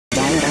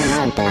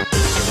danganronpa.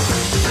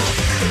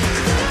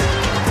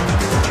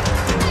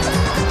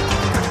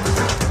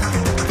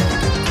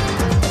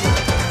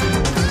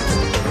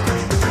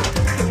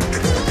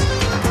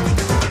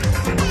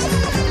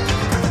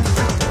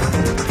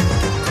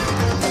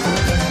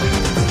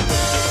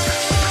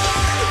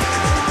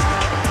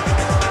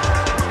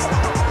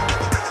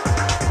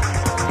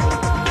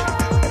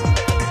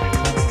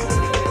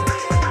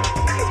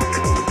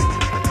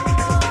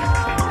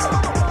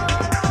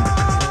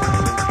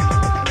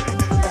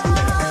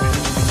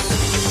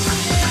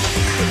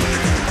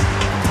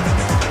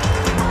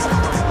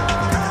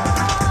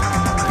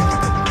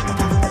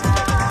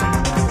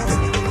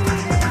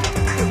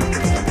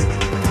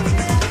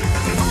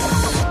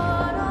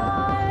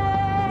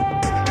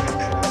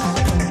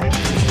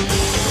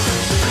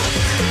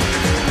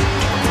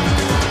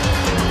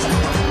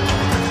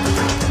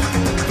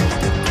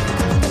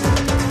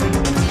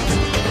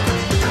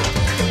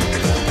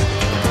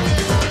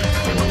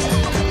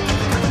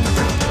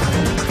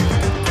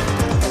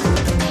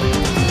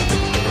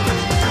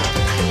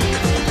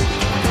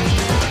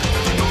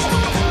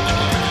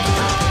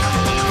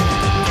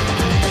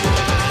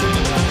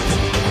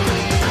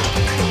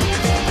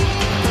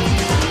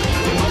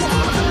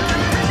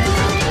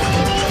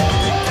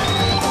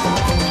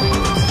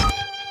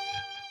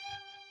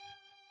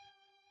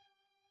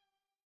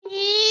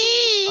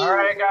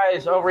 Alright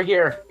guys, over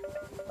here.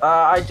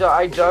 I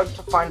dug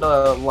to find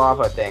a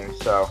lava thing,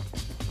 so...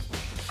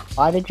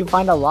 Why did you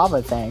find a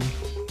lava thing?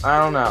 I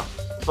don't know.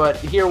 But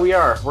here we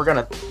are. We're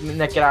gonna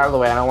nick it out of the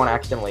way. I don't want to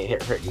accidentally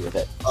hurt you with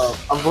it.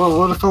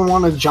 What if I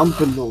want to jump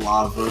in the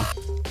lava?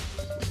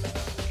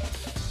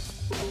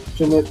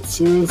 Commit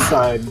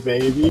suicide,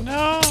 baby.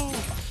 No!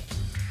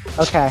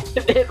 Okay.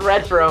 Hit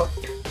retro.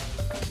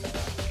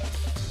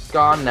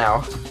 Gone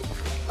now.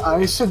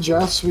 I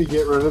suggest we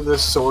get rid of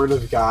this Sword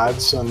of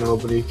God so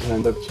nobody can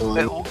end up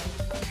killing it.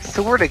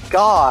 Sword of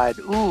God,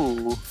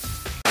 ooh.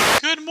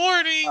 Good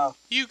morning!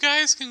 You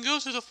guys can go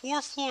to the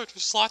 4th floor.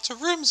 There's lots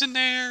of rooms in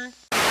there.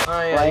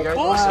 Oh yeah, you guys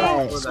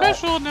Also,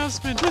 special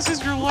announcement. This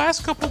is your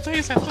last couple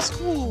days at the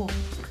school.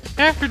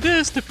 After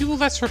this, the people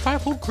that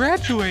survive will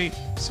graduate.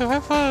 So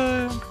have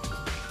fun.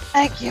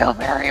 Thank you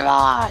very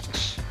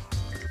much.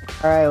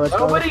 Alright, let's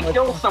go. Nobody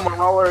kill someone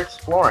while we're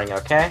exploring,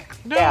 okay?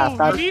 No,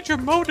 Yeah, you need your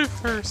motive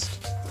first.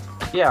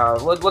 Yeah,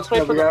 let's wait for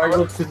we the gotta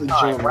go to the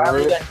gym, rather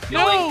right? than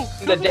No, killing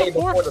go the to day the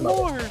before 4th the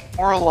floor.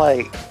 More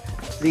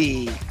like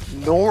the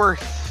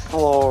north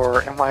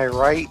floor, am I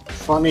right?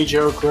 Funny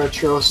joke,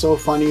 Retro. So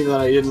funny that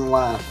I didn't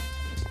laugh.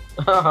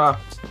 Yeah,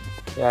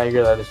 I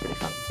agree, that is pretty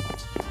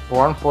funny.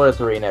 We're on floor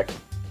 3, Nick.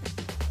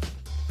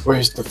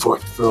 Where's the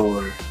 4th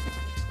floor?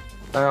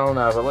 I don't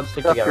know, but let's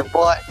stick Up together. your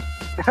butt.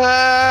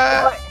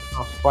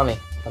 Oh, funny.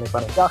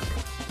 Funny. Duck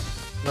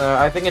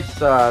I think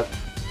it's,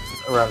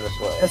 around this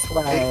way. this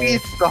Maybe way.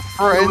 it's the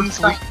friends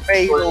we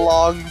made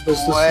along This the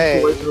is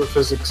way. the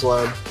physics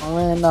lab.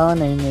 Going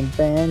on an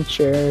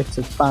adventure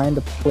to find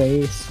a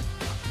place.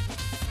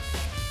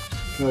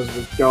 Because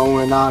we're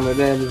going on an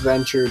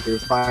adventure to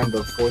find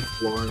the 4th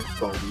floor,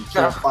 but we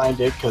can't find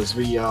it because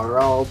we are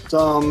all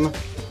dumb.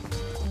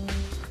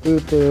 Boop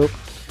boop.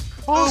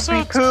 Also,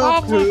 it's Poopy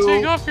Pablo, poo-poo.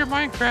 take off your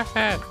Minecraft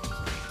hat.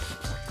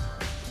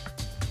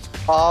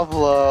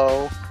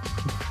 Pablo.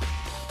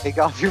 Take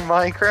off your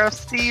Minecraft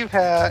Steve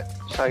hat.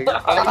 Show your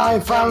face. I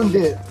found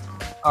it!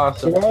 We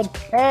Awesome. did?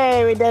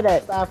 Hey, we did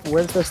it!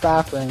 Where's the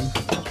staff room?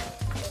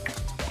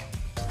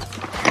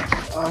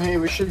 Oh, hey,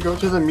 we should go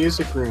to the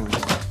music room.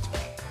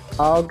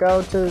 I'll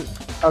go to...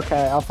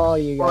 Okay, I'll follow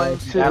you Going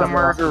guys. to the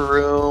murder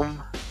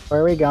room.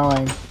 Where are we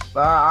going?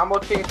 I'm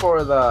looking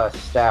for the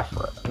staff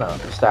room. No,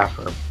 the staff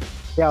room.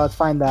 Yeah, let's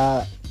find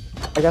that.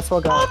 I guess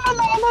we'll go.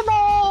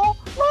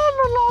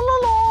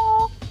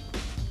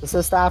 This is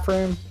the staff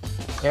room?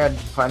 Yeah, did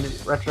you find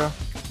it, Retro?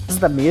 This is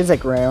the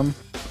music room.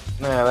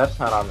 No, that's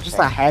not on the Just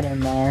same. a head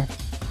in there.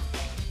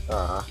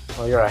 Well,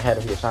 you're ahead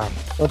of your time.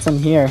 What's in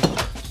here?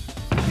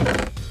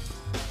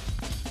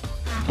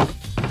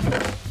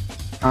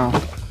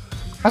 Oh.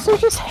 How's there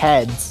just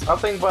heads?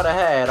 Nothing but a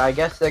head. I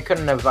guess they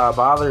couldn't have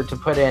bothered to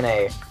put in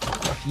a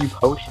few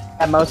potions.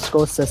 That most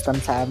school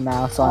systems have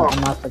now, so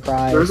I'm not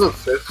surprised. There's a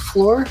 5th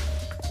floor?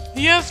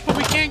 Yes, but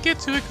we can't get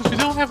to it because we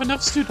don't have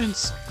enough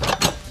students.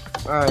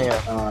 Oh, yeah.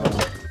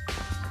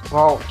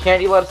 Well,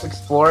 can't you let us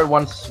explore it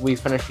once we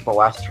finish with the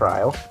last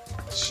trial?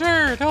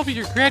 Sure, that'll be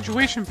your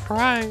graduation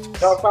prize.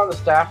 No, I found the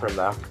staff room,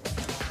 though.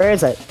 Where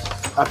is it?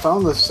 I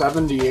found the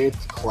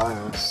 78th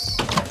class.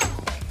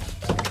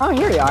 Oh,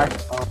 here we are.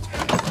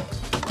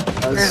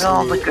 Let's Here's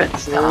all see. the good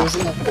There's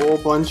stuff. a whole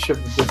bunch of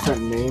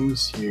different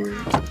names here.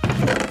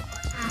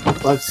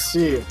 Let's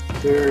see.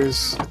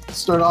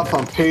 Start off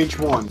on page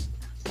 1.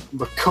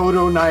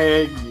 Makoto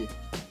Naegi.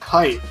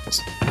 Height,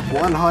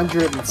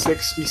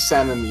 160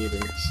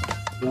 centimeters.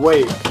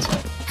 Weight,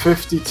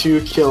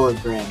 52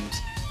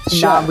 kilograms.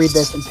 Do not read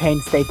Chest, this in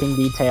painstaking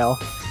detail.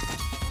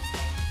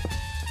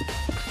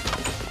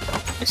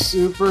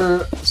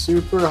 super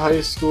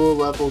high school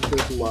level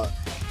good luck.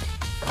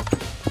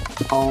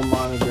 Hall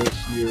monitor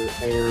here,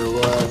 air,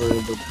 whatever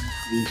the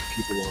these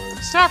people are.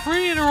 Stop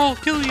reading or I'll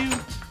kill you.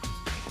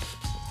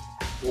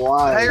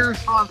 Why? I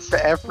response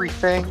to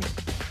everything.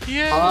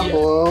 Yeah.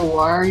 Pablo,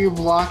 why are you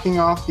blocking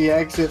off the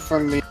exit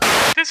from me?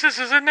 This is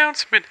his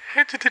announcement.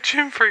 Head to the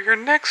gym for your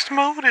next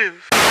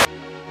motive.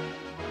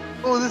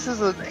 Oh, this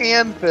is an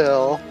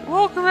anvil.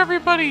 Welcome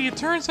everybody. It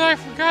turns out I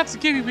forgot to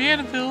give you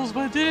anvils,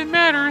 but it didn't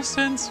matter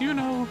since, you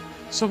know,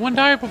 someone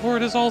died before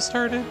this all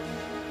started.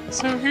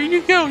 So here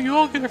you go. You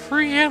all get a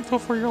free anvil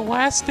for your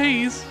last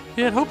days.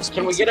 It hopes.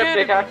 Can we get a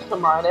pickaxe to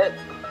mine it?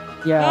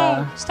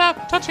 Yeah. Oh,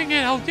 stop touching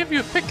it. I'll give you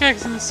a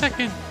pickaxe in a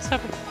second.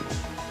 Stop it.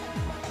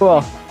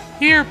 Cool.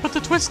 Here, but the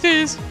twist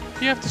is,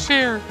 you have to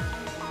share.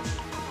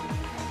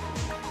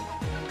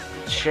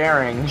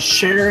 Sharing.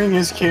 Sharing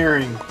is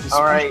caring.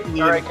 Alright,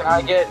 can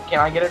I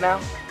get it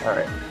now?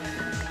 Alright.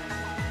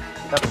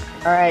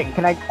 Alright,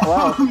 can I?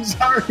 Whoa. I'm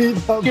sorry,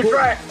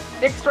 Pablo.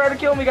 Nick's trying to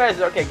kill me, guys.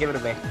 Okay, give it to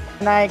me.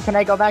 Can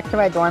I go back to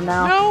my dorm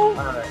now? No,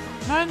 Alright.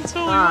 not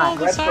until you Ah, all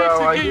decide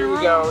to get here your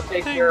you go. own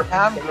Take thing. your.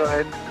 I'm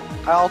good.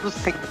 I'll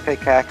just take the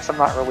pickaxe. I'm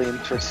not really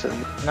interested.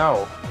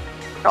 No.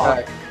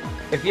 No,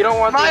 If you don't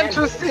want I'm the not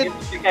anvil, interested. give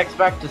the pickaxe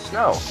back to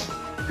Snow.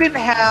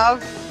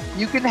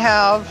 you can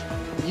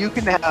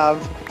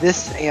have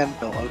this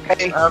anvil,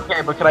 okay?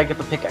 Okay, but could I get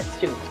the pickaxe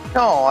too?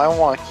 No, I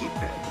want to keep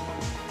it.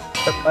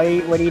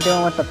 What are you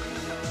doing with the?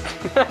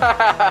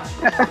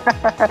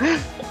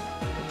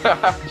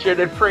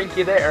 Should've prank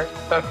you there.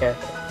 Okay.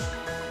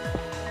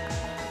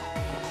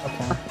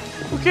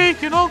 Okay. Okay, you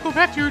can all go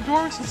back to your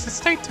dorm since it's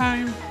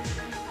daytime.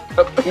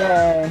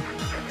 Yay.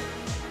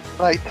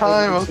 Right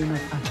time. Okay.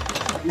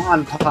 Come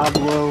on,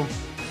 Pablo.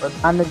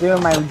 I'm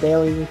doing my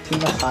daily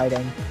routine of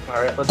hiding.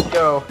 Alright, let's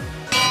go.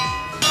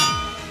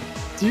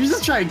 Did you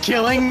just try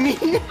killing me?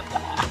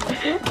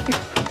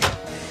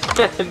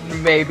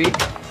 Maybe.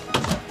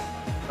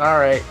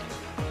 Alright.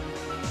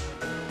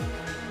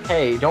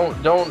 Hey,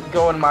 don't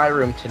go in my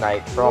room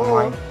tonight for all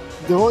mine.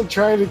 Don't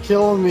try to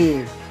kill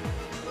me.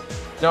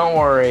 Don't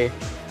worry.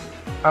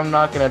 I'm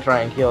not gonna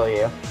try and kill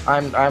you. I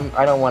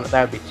don't want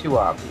that would be too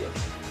obvious.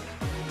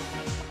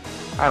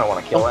 I don't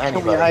want to kill Don't kill me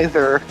anybody.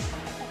 either.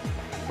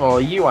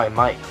 Well, you I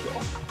might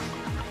kill.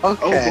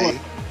 Okay.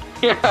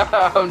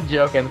 Yeah, I'm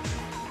joking.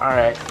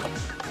 Alright.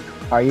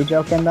 Are you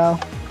joking though?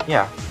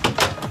 Yeah.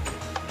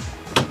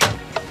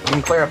 You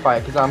can clarify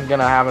because I'm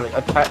gonna have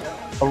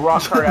a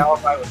rock hard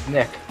alibi with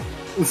Nick.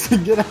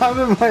 Get out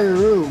of my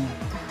room.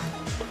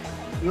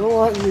 I don't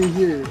want you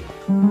here.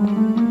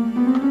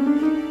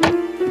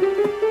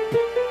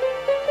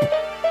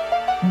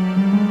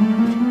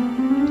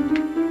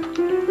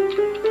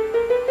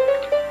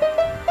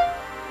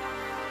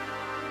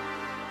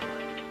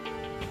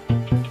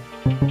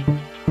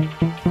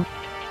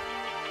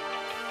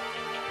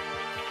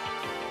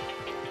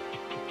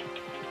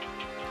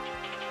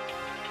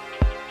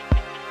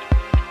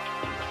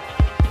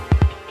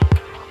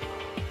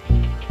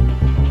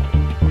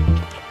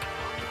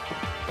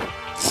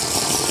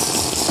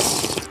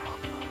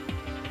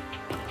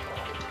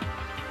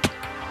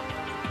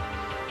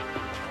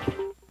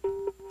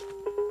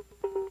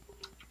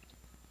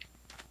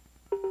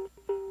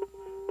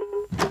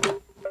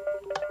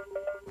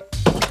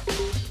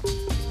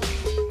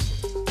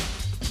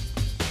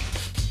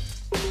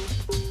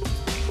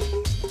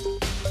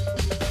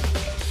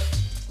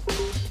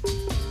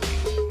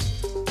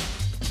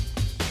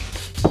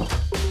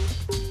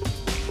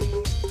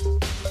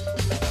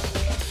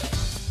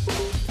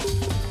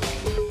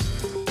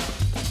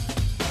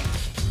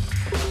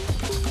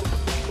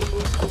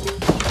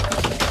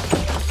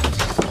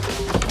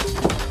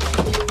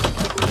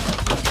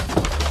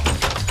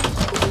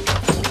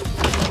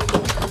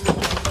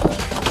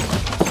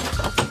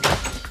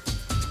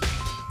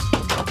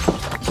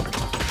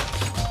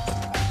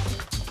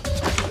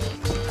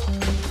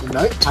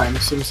 Nighttime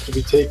seems to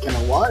be taking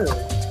a while.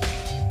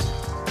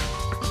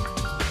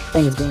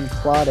 Things being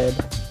plotted,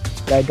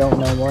 but I don't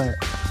know what.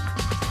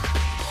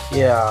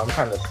 Yeah, I'm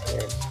kind of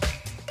scared.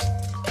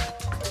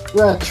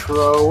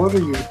 Retro, what are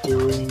you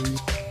doing?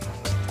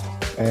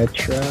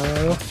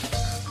 Retro.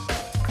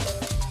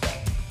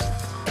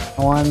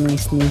 I want me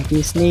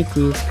sneaky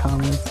sneakies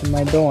coming to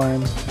my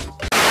dorm.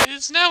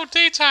 It's now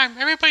daytime.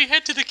 Everybody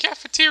head to the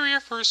cafeteria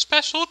for a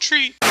special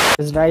treat.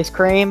 Is it ice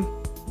cream?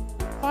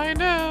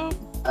 Find out.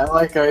 I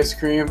like ice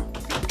cream.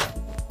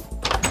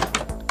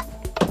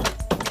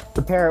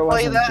 The parrot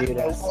Play wasn't that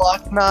Judas.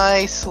 block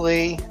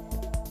nicely.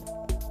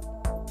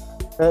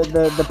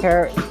 The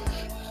parrot. He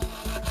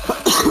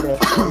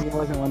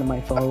wasn't one of my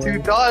To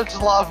followers. dodge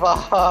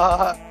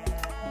lava.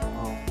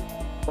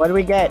 What do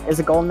we get? Is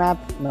it golden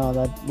apple? No,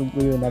 that we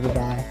would never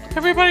die.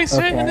 Everybody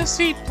sit in Okay. a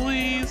seat,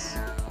 please.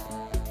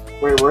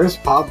 Wait, where's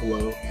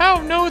Pablo?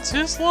 Oh no, it's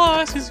his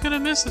loss. He's gonna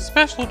miss a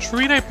special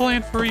treat I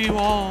planned for you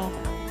all.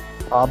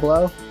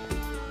 Pablo?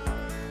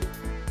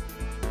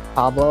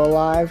 Pablo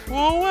alive?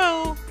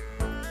 Well.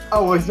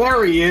 Oh, well,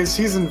 there he is.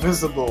 He's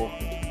invisible.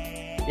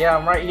 Yeah,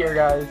 I'm right here,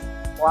 guys.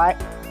 Why?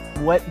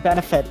 What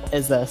benefit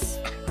is this?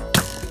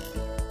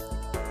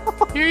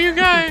 Here you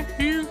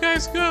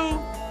guys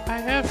go. I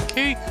have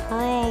cake for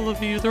all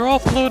of you. They're all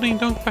floating,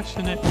 don't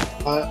question it.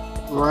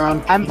 We're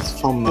on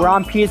peaceful mode. We're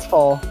on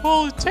peaceful.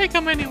 Well, take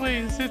them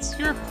anyways. It's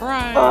your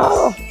prize.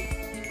 Oh.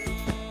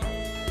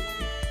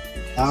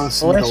 That was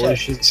some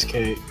Delicious. delicious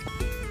cake.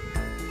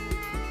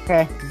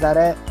 Okay, is that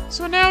it?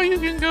 So now you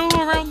can go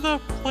around the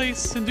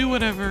place and do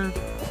whatever.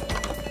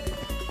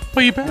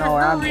 But you better No,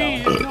 I'm hurry.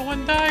 If no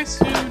one dies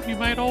soon, you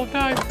might all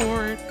die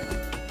for it.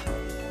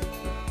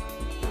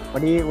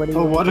 What do you?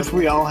 But what if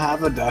we all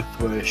have a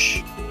death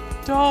wish?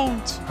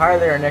 Don't. Hi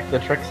there, Nick the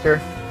Trickster.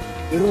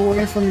 Get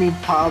away from me,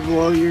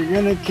 Pablo. You're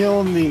gonna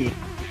kill me.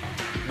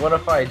 What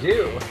if I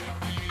do?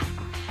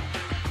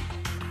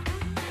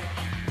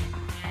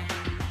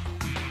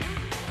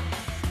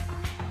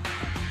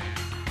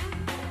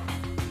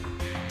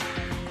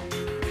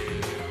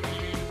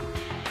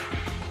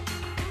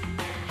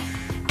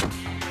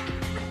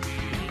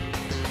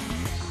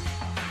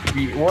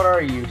 What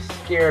are you,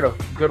 scared of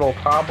good old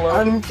Pablo?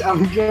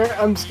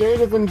 I'm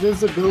scared of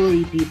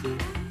invisibility people.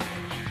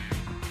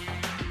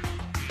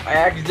 I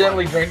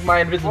accidentally drank my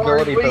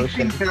invisibility What do you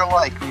potion. think they're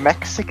like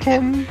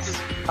Mexicans?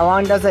 How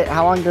long does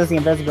the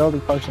invisibility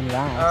potion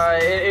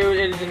last? It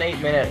is an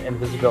 8-minute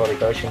invisibility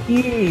potion.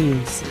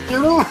 Jeez.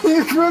 Get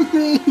away from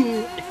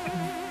me!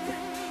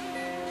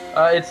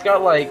 It's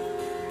got like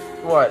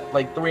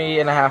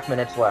 3.5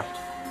 minutes left.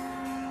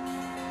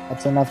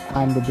 That's enough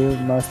time to do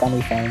most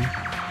anything.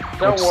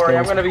 Don't Which worry,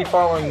 I'm scares gonna be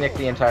following Nick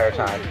the entire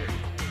time.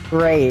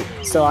 Great.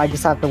 So I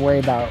just have to worry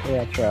about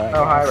Retro. I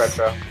Oh, hi, guess.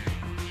 Retro.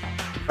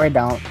 Or I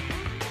don't.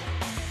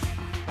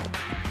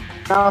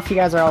 Now, if you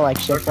guys are all like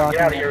shit Get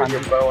out of here with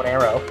your bow and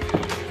arrow.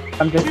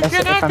 I'm just. You if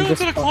cannot I'm go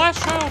just to the class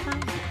trial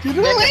room. Get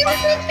away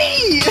from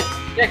me!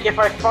 Nick, if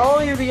I follow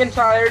you the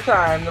entire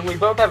time, then we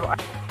both have...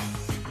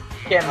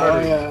 Can't Oh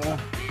murder you. yeah.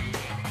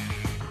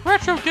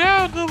 Retro, get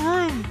out of the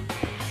room.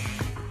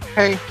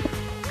 Hey.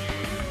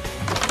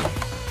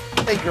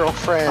 Hey, Oh,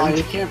 girlfriend.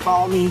 you can't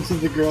follow me into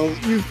the girls.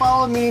 You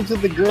followed me into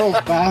the girls'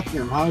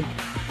 bathroom. How?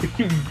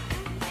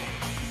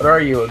 What are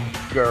you,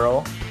 a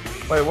girl?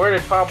 Wait, where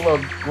did Pablo...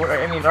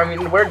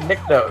 where did Nick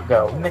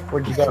go? Nick,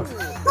 where'd you go?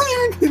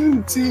 You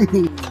didn't see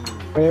me.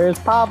 Where's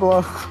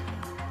Pablo?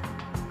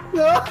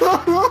 No.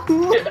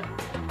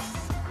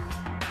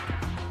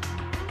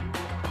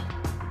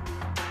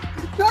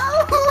 No.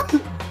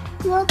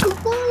 Not the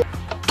phone.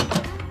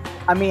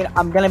 I mean,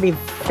 I'm gonna be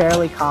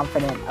fairly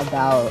confident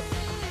about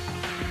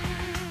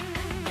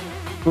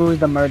who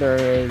the murderer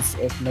is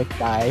if Nick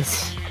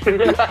dies.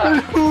 Get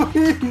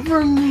away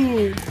from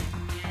me.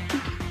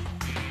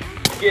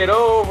 Get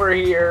over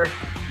here.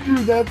 Dude,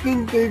 that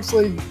thing takes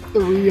like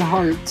 3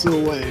 hearts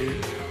away.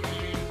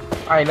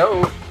 I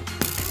know.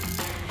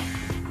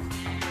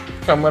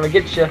 I'm gonna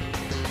get you.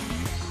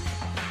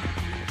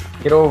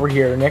 Get over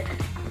here, Nick.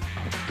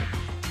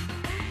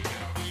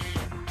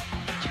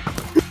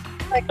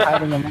 Like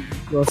hiding in a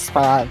little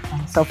spot.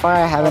 So far,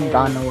 I haven't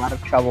gotten a lot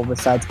of trouble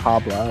besides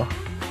Pablo.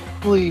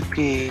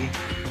 Sleepy.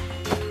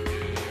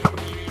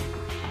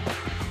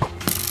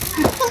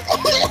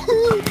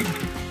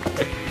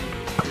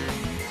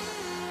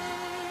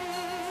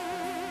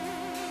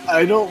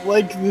 I don't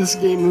like this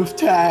game of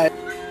tag.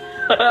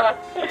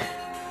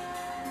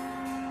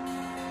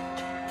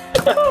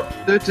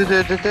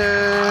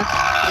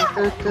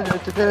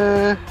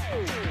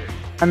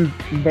 I'm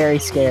very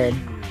scared.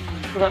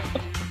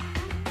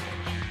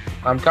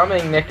 I'm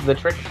coming, Nick the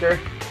Trickster.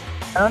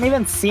 I don't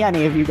even see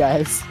any of you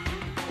guys.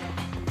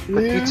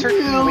 Leave turn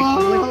me me away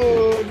from the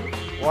alone.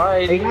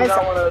 Why do Hey, you guys-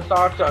 not want to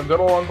talk to good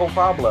old Uncle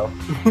Pablo?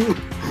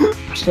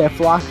 Shift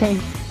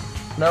locking.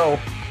 No.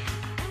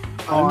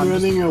 Oh, I'm I'm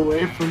running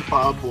away from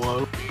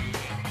Pablo.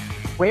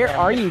 Where Yeah,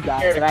 are I'm you just guys?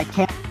 scared. And I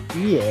can't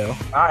see you.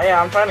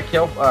 Yeah, I'm trying to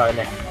kill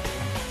Nick.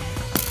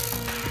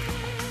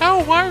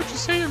 Oh, why would you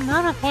say your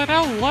murder plot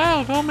out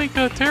loud? That'll make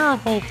a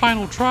terrible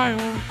final trial.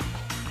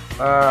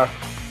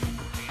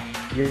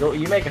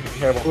 You make a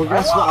terrible. Well,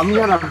 guess what? I'm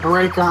gonna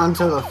break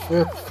onto the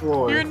 5th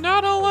floor. You're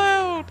not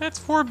allowed. That's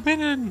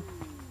forbidden.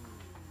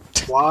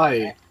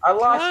 Why? I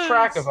lost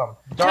track of him.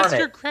 Darn That's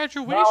your it.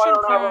 graduation Now I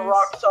don't have a prize.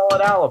 rock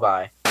solid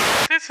alibi.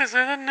 This is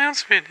an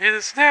announcement. It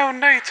is now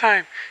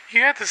nighttime.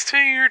 You have to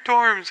stay in your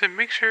dorms and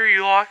make sure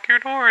you lock your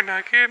door and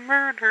not get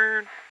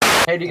murdered.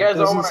 Hey, do you That guys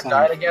all doesn't want to sound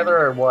die fun. together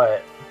or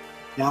what?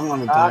 Yeah, I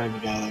want to die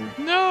together.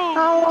 No,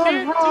 you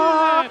can't do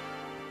that.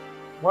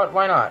 What?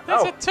 Why not?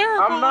 That's Oh, a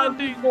terrible I'm not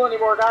ending. peaceful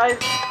anymore, guys.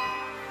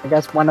 I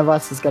guess one of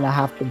us is gonna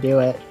have to do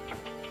it.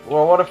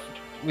 Well, what if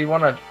we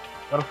want to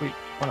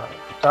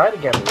die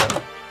together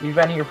then? We've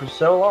been here for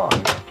so long.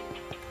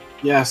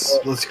 Yes,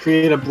 let's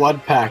create a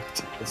blood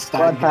pact. Let's die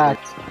Blood together.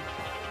 pact.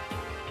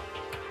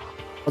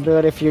 We'll do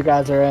it if you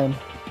guys are in.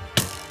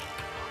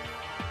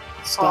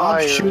 Stop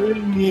Fire.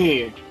 shooting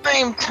me.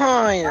 I'm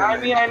tired. I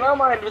mean, I know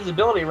my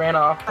invisibility ran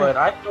off, but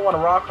I still want a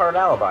rock hard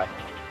alibi.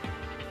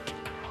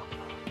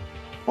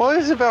 What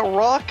is it about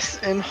rocks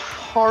and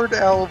hard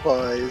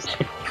alibis?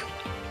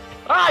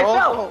 Ah, I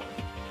fell!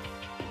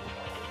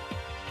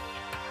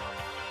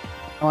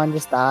 No one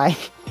just die.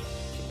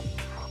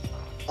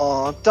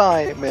 Aw,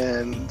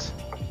 Diamond.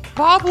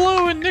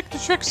 Pablo and Nick the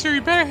Trickster,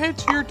 you better head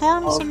to your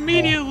dorms Okay.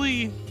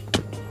 immediately.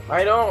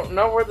 I don't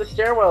know where the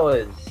stairwell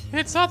is.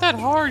 It's not that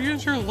hard.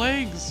 Use your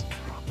legs.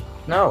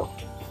 No,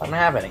 I don't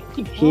have any.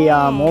 He,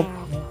 we'll...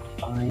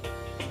 Fine.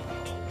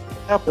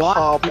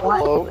 Pablo. Do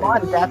you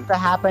want death to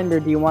happen, or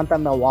do you want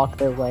them to walk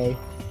their way?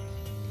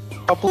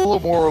 Pablo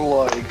more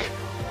like.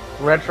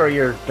 Retro,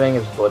 your thing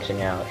is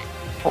glitching out.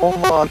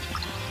 Hold on.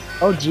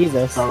 Oh,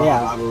 Jesus,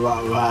 yeah.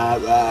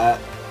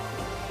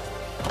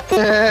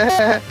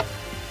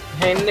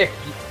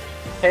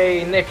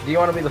 Hey Nick, do you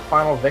want to be the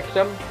final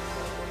victim?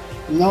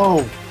 No,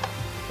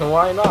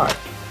 Why not?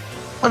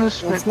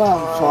 Punishment. it's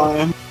not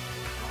fun.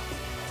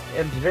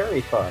 It's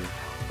very fun.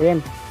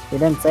 We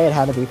didn't say it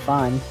had to be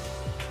fun.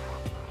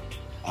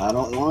 I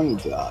don't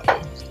want to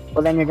die.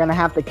 Well, then you're gonna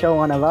have to kill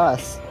one of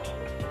us.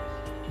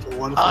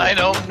 What if I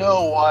don't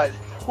know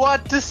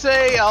what to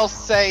say. I'll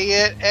say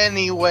it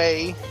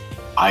anyway.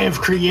 I have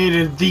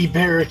created the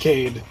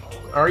barricade.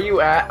 Do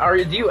you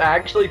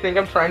actually think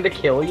I'm trying to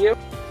kill you?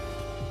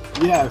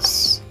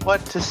 Yes.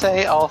 What to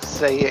say? I'll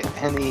say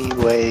it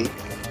anyway.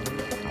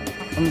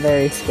 I'm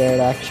very scared,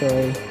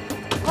 actually.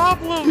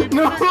 Pablo, you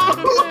No. better go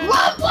to bed.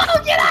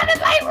 Pablo, get out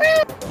of my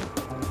room!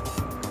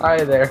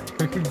 Hi there.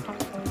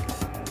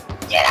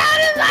 Get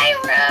out of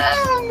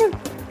my room!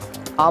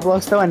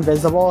 Pablo's still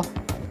invisible.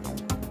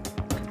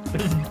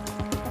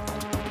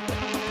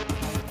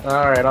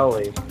 Alright, I'll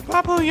leave.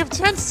 Pablo, you have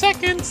 10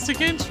 seconds to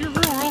get into your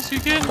room or else you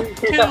get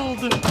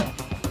killed.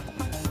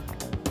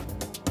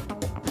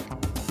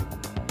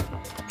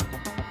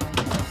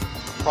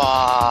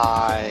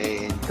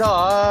 Fine.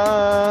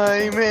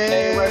 Diamond.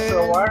 Hey,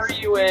 Retro, why are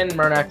you in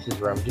Murnex's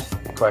room? Just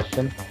a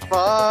question.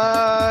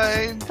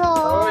 Fine.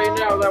 Oh, wait,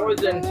 no, that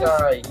wasn't,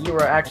 you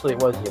were, actually,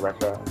 it was you,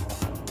 Retro.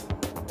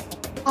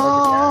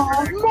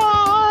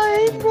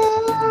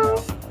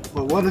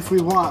 But what if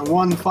we want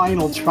one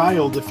final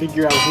trial to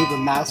figure out who the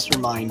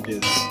mastermind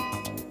is?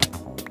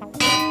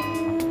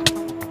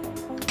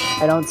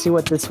 I don't see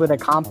what this would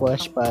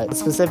accomplish, but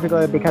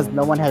specifically because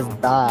no one has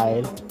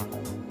died.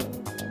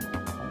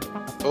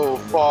 So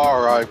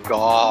far, I've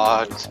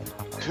got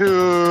two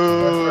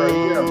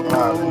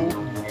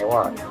Hey,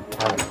 what?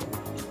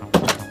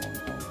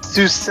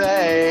 to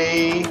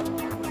say.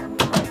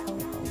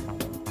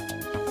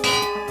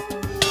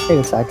 Wait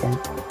a second.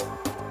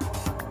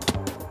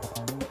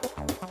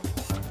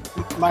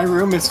 My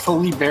room is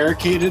fully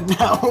barricaded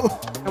now.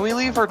 Can we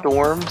leave our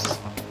dorms?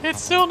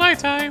 It's still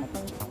nighttime.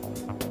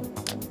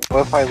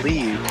 What if I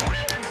leave?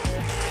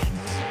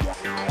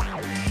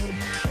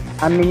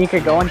 I mean, you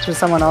could go into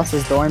someone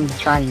else's dorm and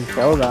try and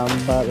kill them,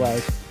 but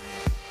like...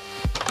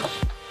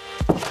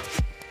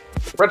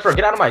 Retro,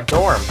 get out of my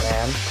dorm,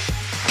 man.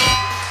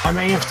 I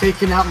may have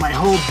taken out my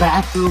whole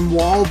bathroom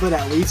wall, but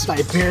at least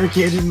I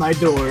barricaded my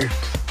door.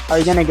 Are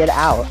you gonna get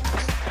out?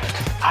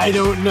 I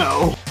don't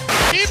know.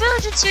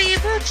 Emergency!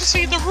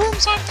 Emergency! The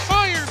room's on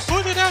fire!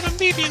 Put it out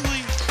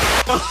immediately!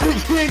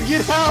 I can't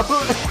get out!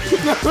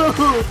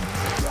 No!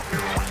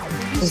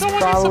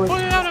 Someone needs to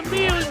put it out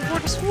immediately before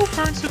the school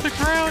burns to the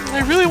ground.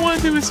 I really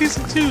want to do a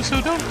season 2,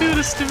 so don't do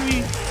this to me.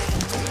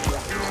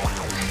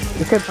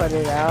 You could put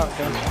it out.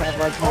 Don't you have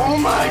like... Oh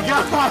my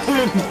god!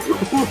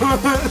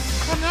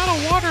 I'm not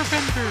a water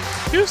bender.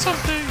 Do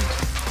something.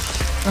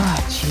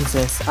 Oh,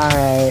 Jesus.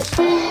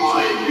 Alright.